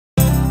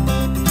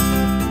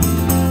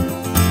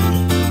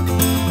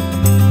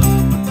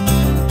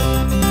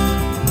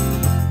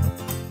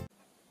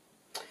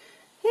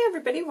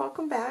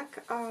welcome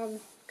back.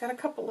 Got a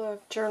couple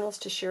of journals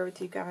to share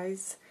with you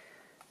guys.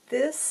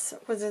 This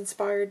was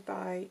inspired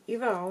by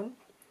Yvonne.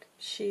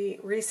 She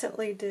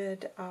recently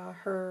did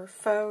her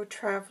Faux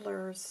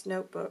Traveler's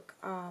Notebook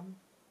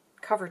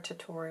cover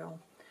tutorial,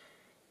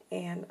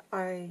 and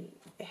I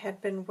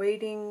had been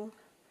waiting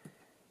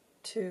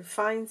to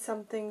find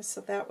something, so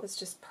that was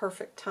just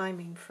perfect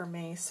timing for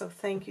me. So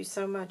thank you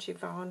so much,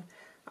 Yvonne.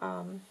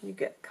 You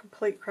get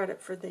complete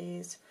credit for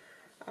these.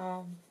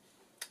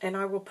 And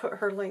I will put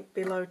her link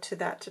below to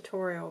that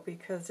tutorial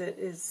because it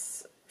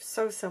is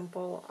so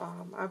simple.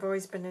 I've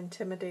always been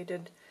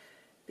intimidated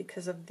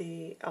because of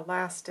the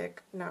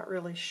elastic, not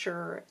really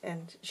sure,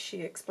 and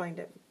she explained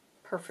it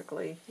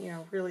perfectly,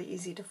 really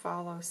easy to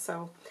follow.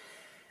 So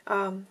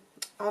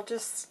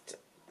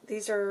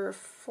these are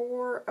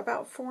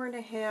about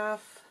 4.5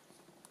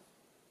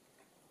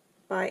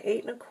 by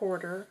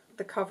 8.25,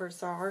 the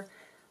covers are.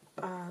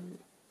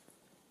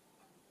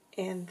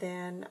 And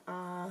then,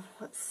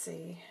 let's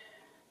see.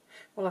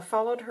 Well, I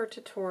followed her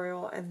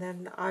tutorial, and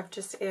then I've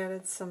just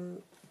added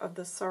some of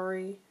the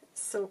Sari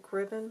silk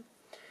ribbon.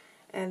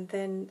 And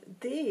then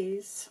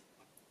these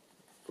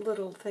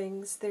little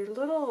things, they're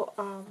little,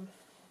 let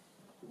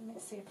me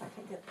see if I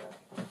can get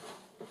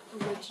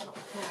the original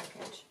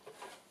package.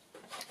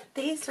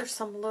 These are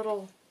some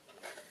little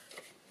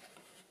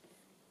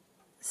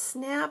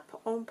snap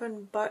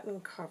open button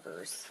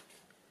covers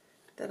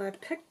that I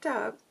picked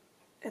up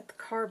at the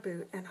car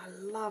boot, and I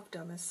loved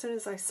them. As soon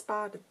as I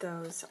spotted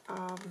those,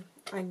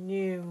 I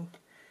knew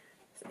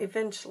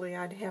eventually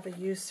I'd have a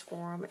use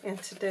for them,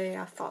 and today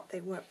I thought they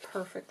went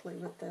perfectly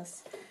with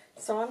this.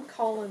 So I'm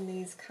calling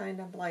these kind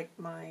of like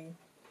my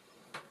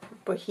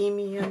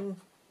bohemian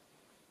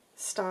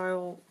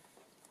style.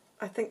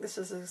 I think this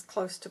is as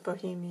close to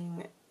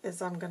bohemian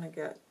as I'm going to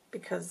get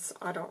because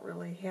I don't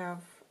really have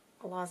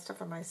a lot of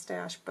stuff in my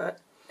stash. But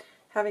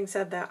having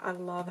said that, I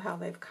love how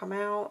they've come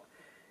out.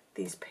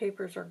 These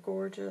papers are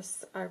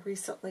gorgeous. I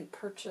recently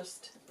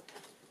purchased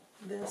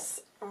this.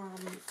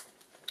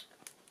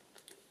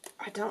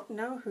 I don't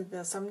know who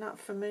this, I'm not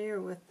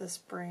familiar with this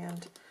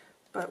brand,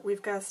 but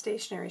we've got a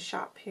stationery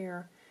shop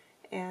here,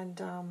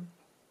 and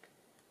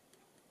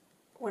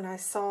when I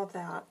saw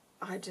that,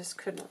 I just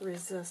couldn't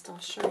resist. I'll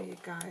show you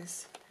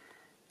guys.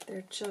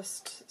 They're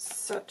just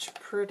such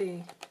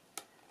pretty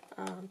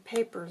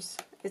papers.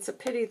 It's a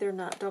pity they're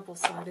not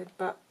double-sided,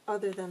 but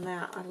other than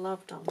that, I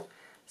loved them.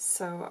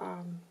 So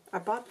I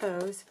bought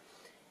those,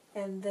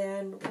 and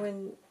then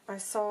when I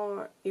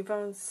saw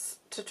Yvonne's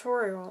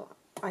tutorial,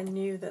 I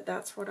knew that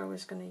that's what I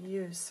was going to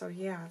use. So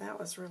yeah, that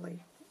was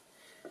really,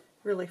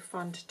 really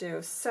fun to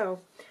do.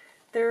 So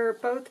they're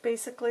both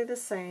basically the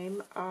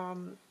same.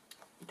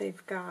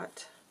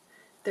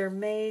 They're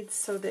made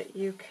so that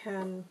you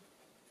can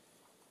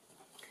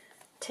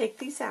take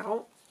these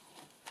out,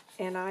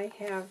 and I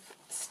have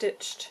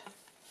stitched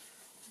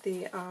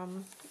the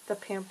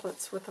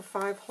pamphlets with a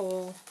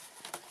 5-hole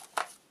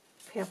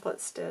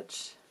pamphlet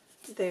stitch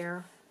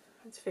there.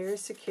 It's very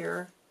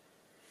secure.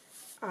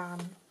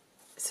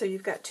 So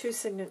you've got 2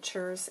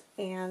 signatures,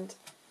 and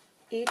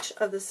each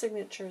of the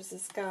signatures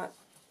has got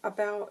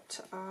about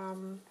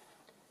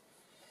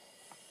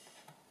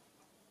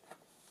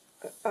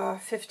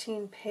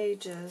 15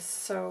 pages.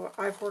 So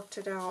I've worked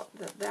it out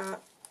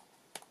that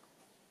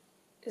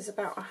is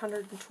about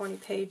 120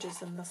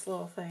 pages in this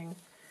little thing,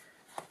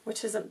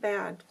 which isn't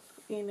bad,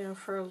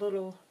 for a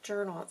little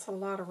journal. It's a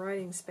lot of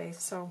writing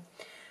space. So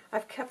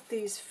I've kept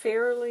these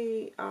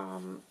fairly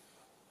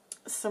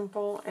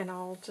simple, and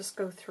I'll just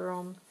go through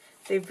them.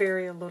 They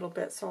vary a little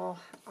bit, so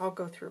I'll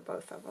go through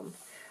both of them.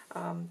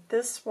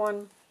 This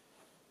one,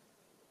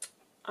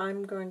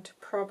 I'm going to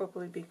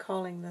probably be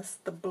calling this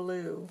the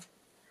blue,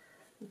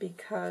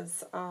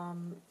 because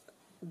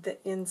the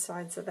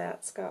insides of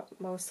that's got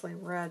mostly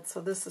red,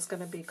 so this is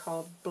going to be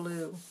called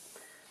blue.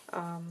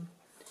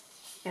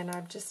 And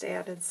I've just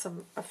added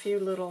a few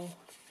little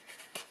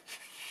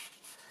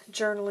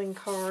journaling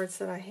cards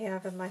that I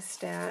have in my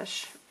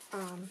stash,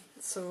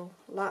 so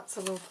lots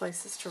of little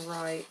places to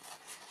write.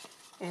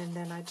 And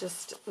then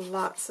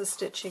lots of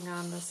stitching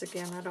on this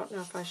again. I don't know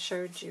if I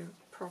showed you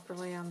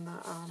properly on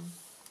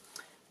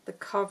the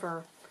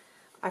cover.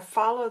 I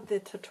followed the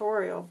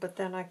tutorial, but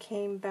then I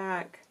came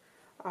back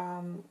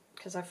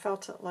because I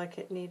felt like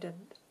it needed,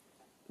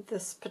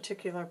 this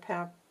particular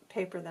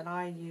paper that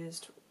I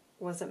used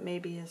wasn't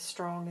maybe as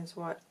strong as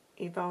what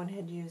Yvonne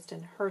had used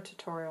in her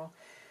tutorial.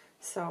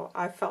 So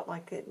I felt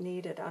like it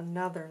needed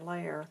another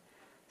layer.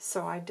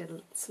 So I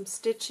did some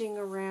stitching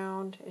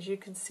around. As you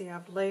can see,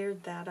 I've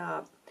layered that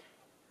up.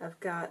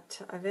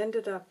 I've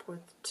ended up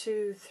with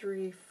 2,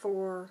 3,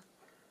 4,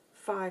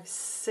 5,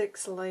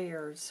 6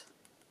 layers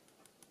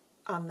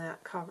on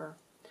that cover.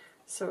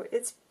 So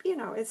it's,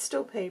 it's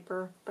still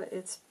paper, but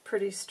it's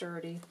pretty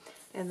sturdy.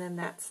 And then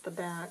that's the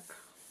back.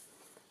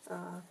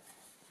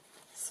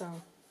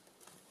 So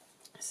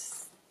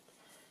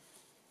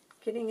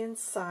getting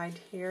inside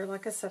here,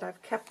 like I said,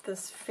 I've kept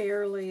this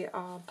fairly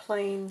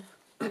plain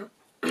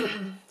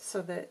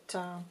so that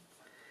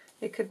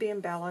it could be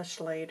embellished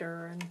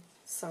later and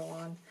so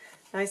on.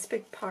 Nice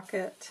big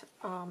pocket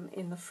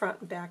in the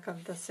front and back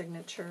of the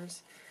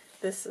signatures.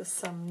 This is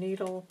some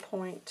needle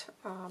point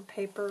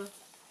paper,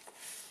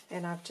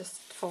 and I've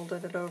just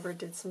folded it over,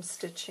 did some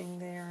stitching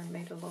there, and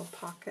made a little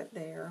pocket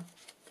there.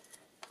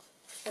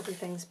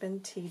 Everything's been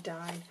tea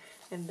dyed.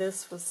 And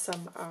this was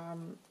some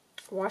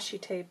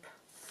washi tape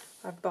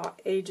I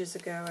bought ages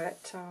ago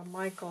at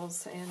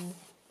Michael's, and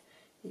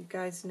you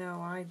guys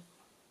know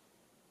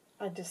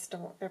I just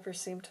don't ever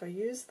seem to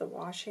use the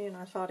washi, and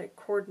I thought it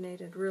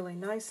coordinated really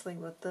nicely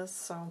with this,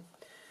 so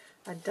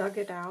I dug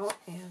it out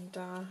and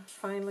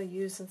finally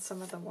using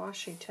some of the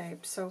washi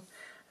tape. So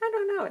I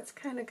don't know, it's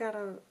kind of got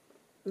a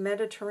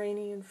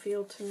Mediterranean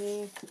feel to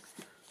me,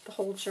 the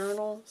whole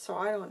journal, so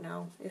I don't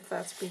know if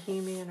that's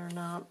bohemian or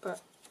not,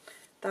 but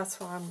that's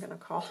what I'm going to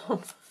call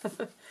them.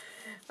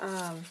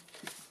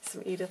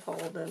 Some Edith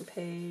Holden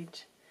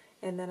page,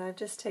 and then I've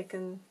just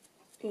taken,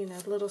 you know,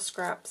 little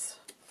scraps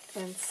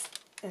and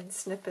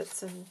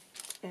snippets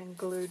and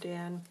glued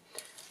in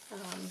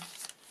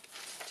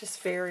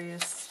just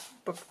various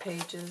book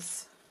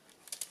pages,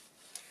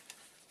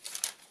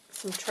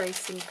 some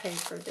tracing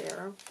paper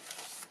there,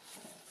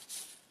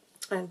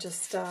 and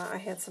just I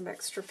had some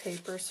extra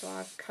paper, so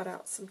I've cut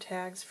out some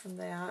tags from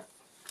that.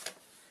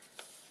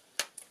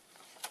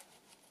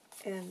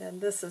 And then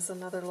this is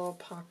another little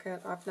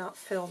pocket. I've not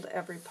filled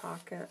every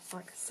pocket.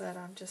 Like I said,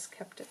 I've just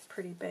kept it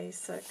pretty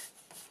basic.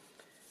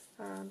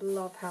 I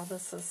love how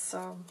this has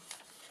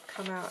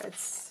come out.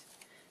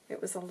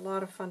 It was a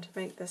lot of fun to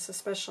make this,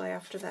 especially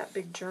after that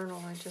big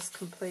journal I just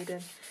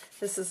completed.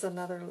 This is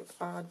another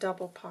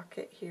double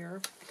pocket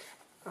here.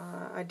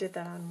 I did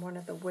that on one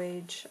of the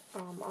wage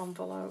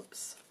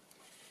envelopes,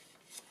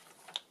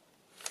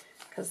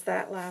 because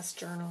that last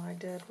journal I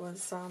did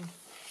was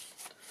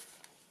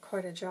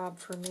quite a job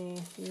for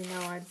me. You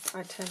know,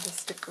 I tend to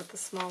stick with the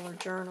smaller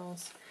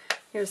journals.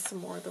 Here's some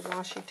more of the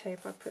washi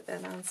tape. I put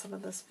that on some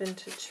of this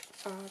vintage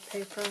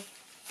paper.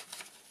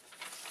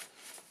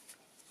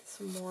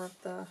 Some more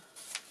of the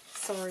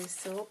sari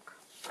silk.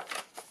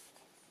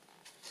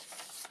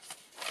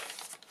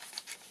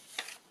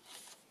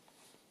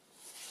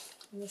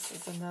 And this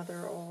is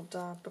another old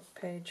book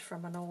page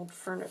from an old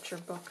furniture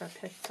book I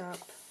picked up.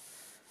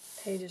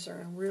 Pages are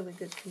in really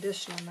good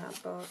condition on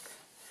that book.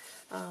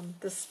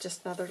 This is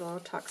just another little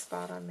tuck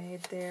spot I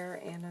made there,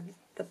 and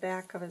the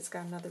back of it's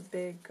got another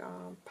big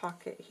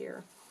pocket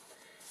here.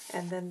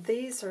 And then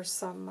these are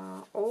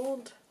some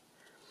old,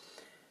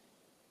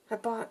 I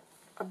bought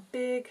a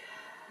big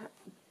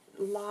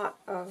lot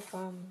of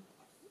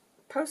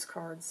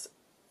postcards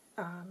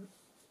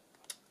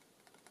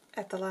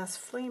at the last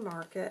flea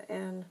market,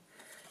 and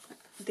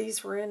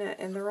these were in it,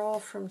 and they're all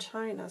from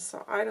China,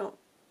 so I don't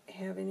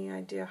have any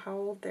idea how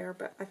old they are,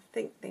 but I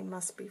think they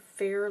must be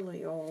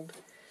fairly old,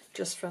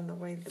 just from the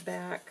way the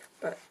back,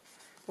 but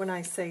when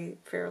I say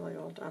fairly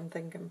old, I'm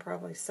thinking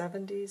probably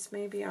 70s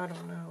maybe, I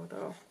don't know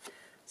though.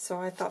 So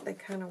I thought they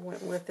kind of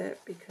went with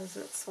it because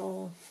it's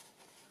all,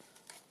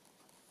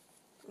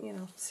 you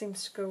know,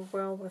 seems to go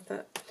well with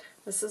it.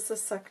 This is the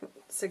second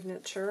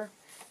signature,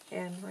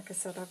 and like I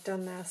said, I've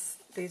done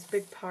these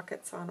big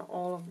pockets on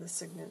all of the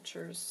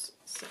signatures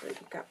so that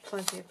you've got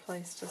plenty of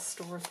place to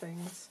store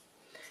things.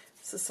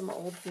 This is some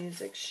old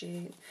music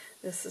sheet.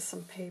 This is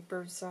some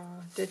papers,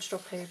 digital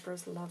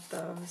papers, love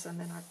those. And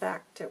then I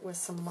backed it with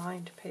some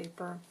lined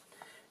paper.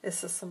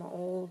 This is some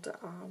old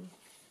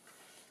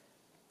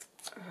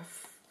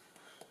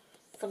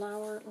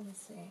flower, let me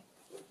see.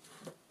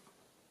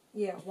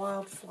 Yeah,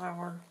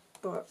 wildflower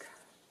book.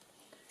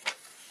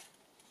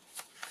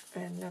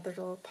 And another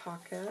little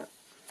pocket.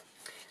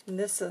 And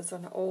this is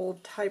an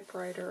old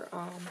typewriter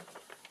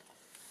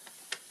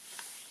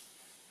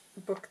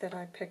book that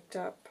I picked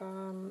up,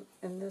 and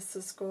this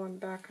is going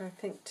back, I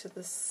think, to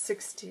the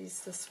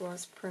 60s. This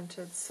was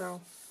printed, so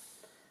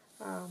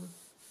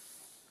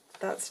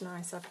that's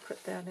nice. I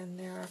put that in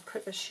there. I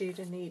put a sheet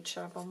in each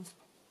of them,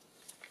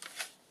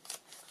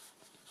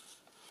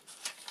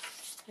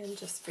 and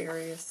just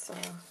various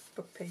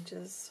book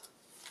pages.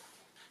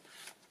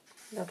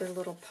 Another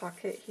little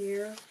pocket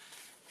here.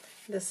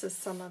 This is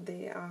some of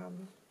the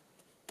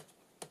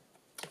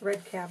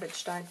red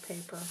cabbage dyed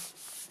paper.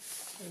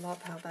 I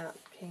love how that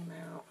came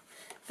out.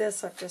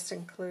 This I've just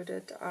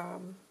included,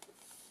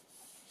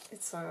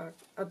 it's a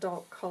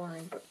adult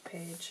coloring book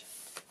page.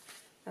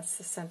 That's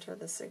the center of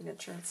the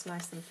signature. It's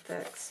nice and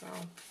thick, so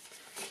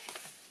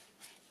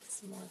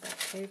some more of that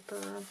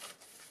paper.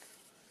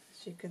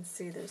 As you can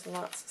see, there's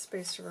lots of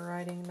space for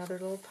writing. Another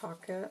little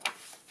pocket.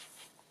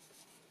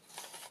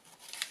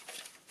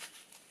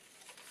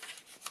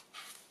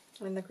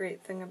 And the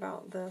great thing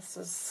about this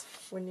is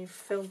when you've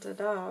filled it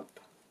up,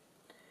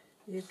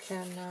 you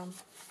can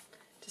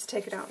just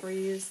take it out and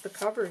reuse the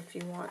cover if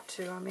you want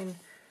to. I mean,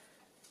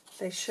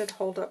 they should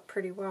hold up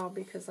pretty well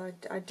because I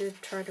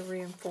did try to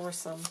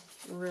reinforce them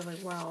really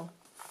well.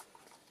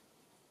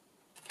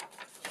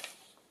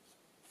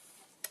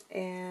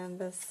 And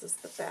this is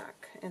the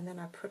back. And then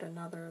I put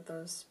another of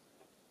those,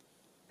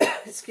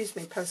 excuse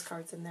me,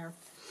 postcards in there.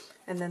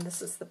 And then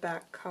this is the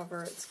back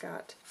cover. It's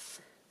got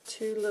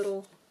two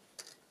little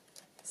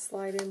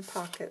slide-in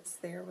pockets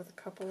there with a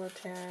couple of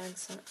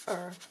tags,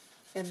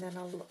 and then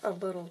a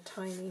little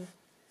tiny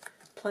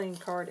playing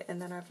card,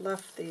 and then I've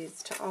left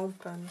these to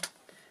open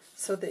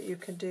so that you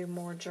can do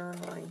more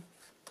journaling.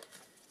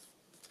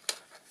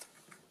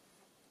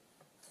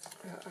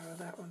 Uh-oh,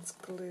 that one's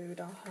glued.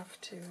 I'll have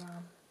to...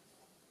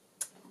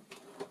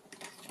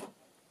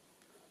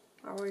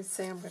 I always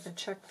say I'm going to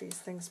check these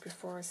things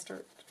before I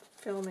start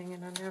filming,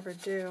 and I never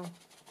do.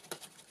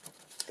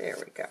 There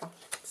we go.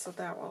 So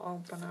that will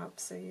open up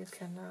so you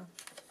can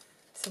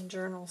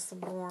journal some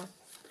more.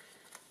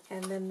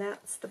 And then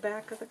that's the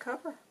back of the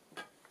cover.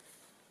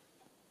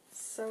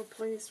 So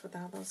pleased with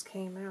how those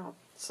came out.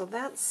 So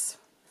that's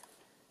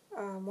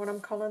what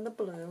I'm calling the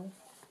blue.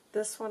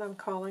 This one I'm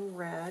calling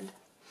red,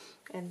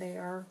 and they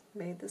are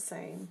made the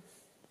same.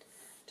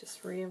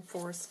 Just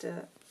reinforced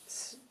it,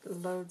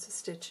 loads of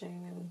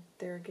stitching, and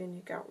there again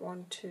you got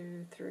 1,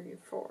 2, 3,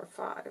 4,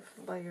 5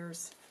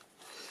 layers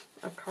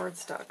of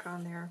cardstock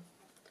on there.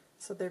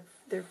 So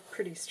they're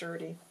pretty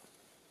sturdy.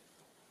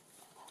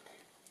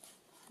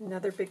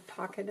 Another big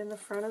pocket in the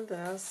front of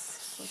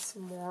this with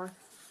some more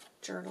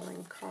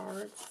journaling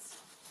cards.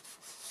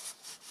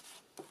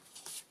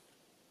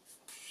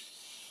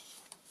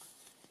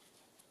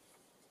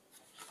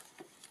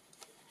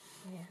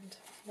 And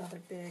another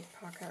big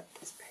pocket.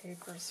 These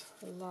papers,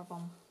 I love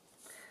them.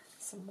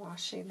 Some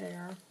washi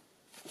there.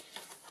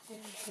 And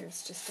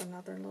here's just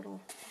another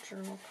little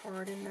journal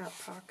card in that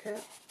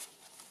pocket.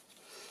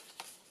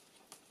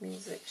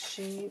 Music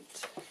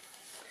sheet.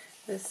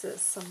 This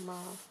is some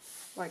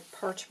like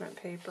parchment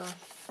paper.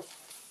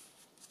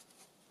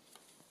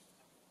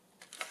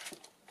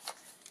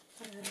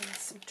 And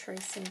some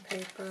tracing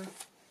paper.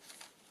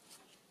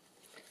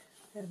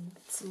 And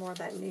some more of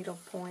that needle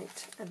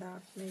point. And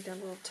I've made a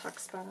little tuck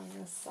spot on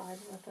this side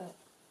with it.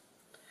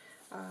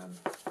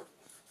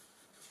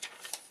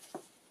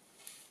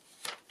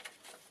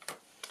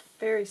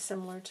 Very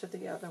similar to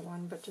the other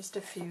one, but just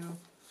a few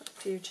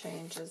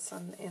changes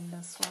in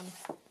this one.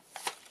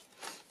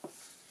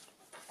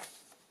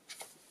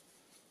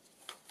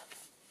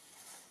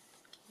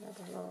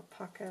 Another little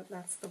pocket,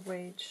 that's the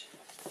wage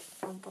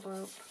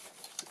envelope.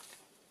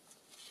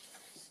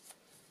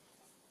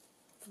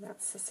 And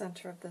that's the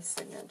center of the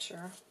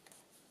signature.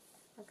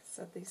 Like I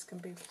said, these can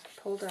be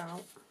pulled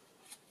out.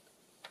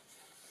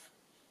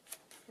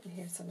 And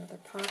here's another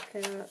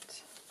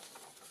pocket.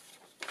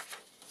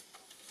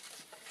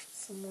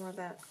 Some more of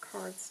that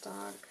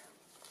cardstock.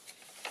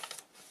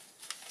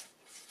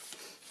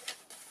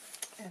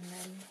 And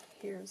then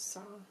here's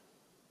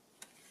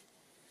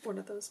one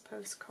of those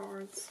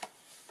postcards.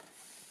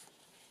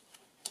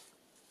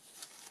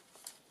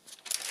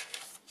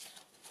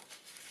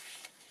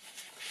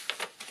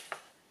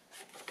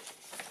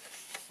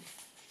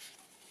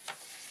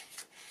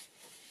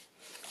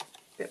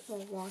 Bit more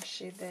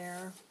washi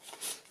there.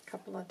 A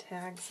couple of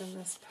tags in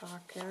this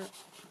pocket.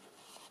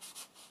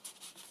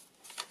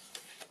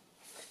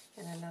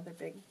 And another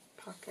big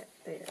pocket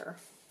there.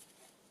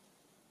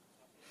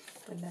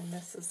 And then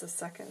this is the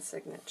second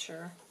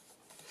signature.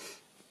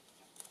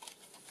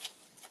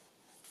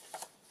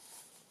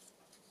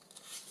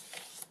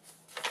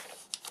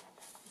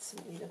 Some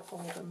Edith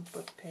Holden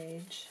book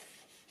page.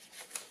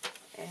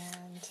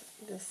 And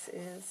this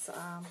is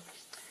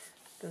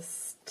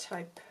this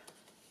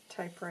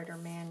typewriter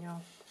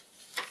manual.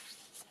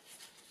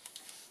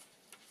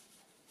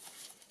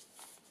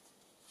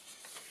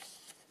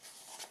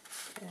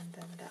 And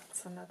then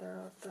that's another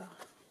of the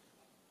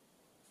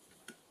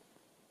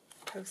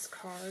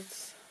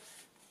postcards.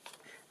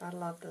 I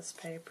love this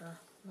paper.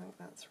 I think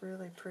that's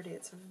really pretty.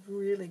 It's a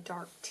really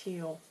dark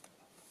teal.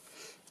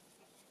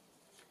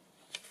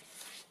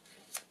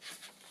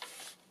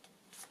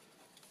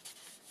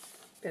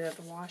 Bit of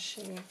the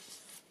washi.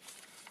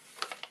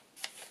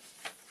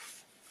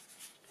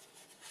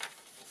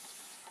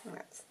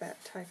 That's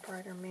that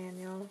typewriter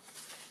manual.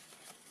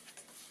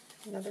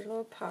 Another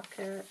little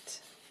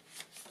pocket.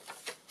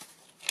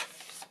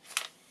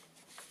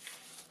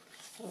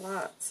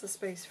 Lots of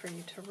space for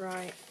you to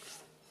write.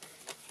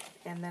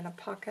 And then a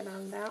pocket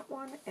on that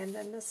one. And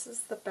then this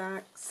is the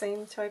back,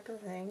 same type of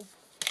thing.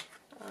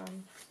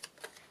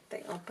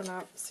 They open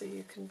up so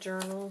you can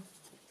journal.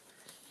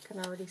 You can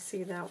already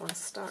see that one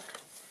stuck.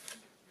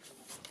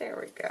 There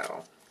we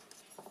go.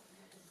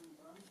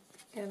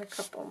 And a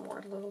couple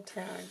more little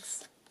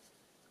tags.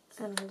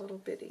 And a little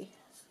bitty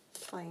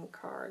playing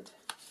card.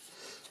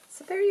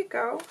 So there you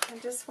go. I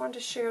just wanted to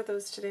share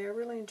those today. I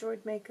really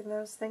enjoyed making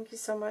those. Thank you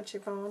so much,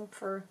 Yvonne,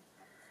 for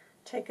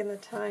taking the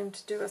time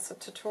to do us a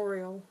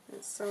tutorial.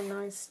 It's so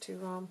nice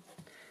to,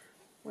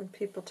 when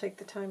people take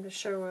the time to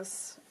show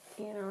us,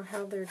 you know,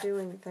 how they're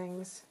doing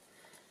things.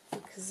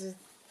 Because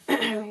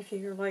if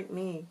you're like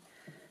me,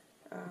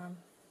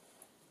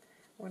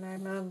 when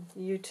I'm on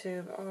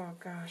YouTube, oh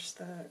gosh,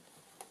 the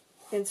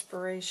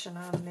inspiration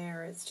on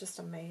there is just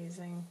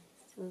amazing.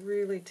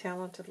 Really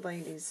talented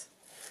ladies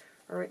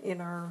are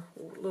in our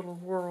little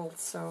world,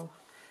 so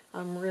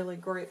I'm really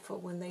grateful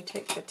when they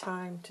take the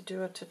time to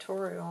do a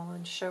tutorial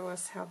and show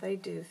us how they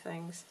do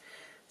things.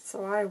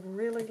 So I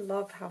really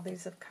love how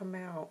these have come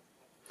out.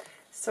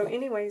 So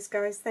anyways,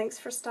 guys, thanks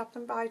for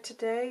stopping by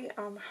today.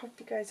 Hope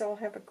you guys all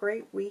have a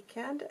great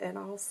weekend, and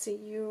I'll see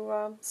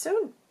you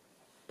soon.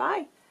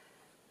 Bye.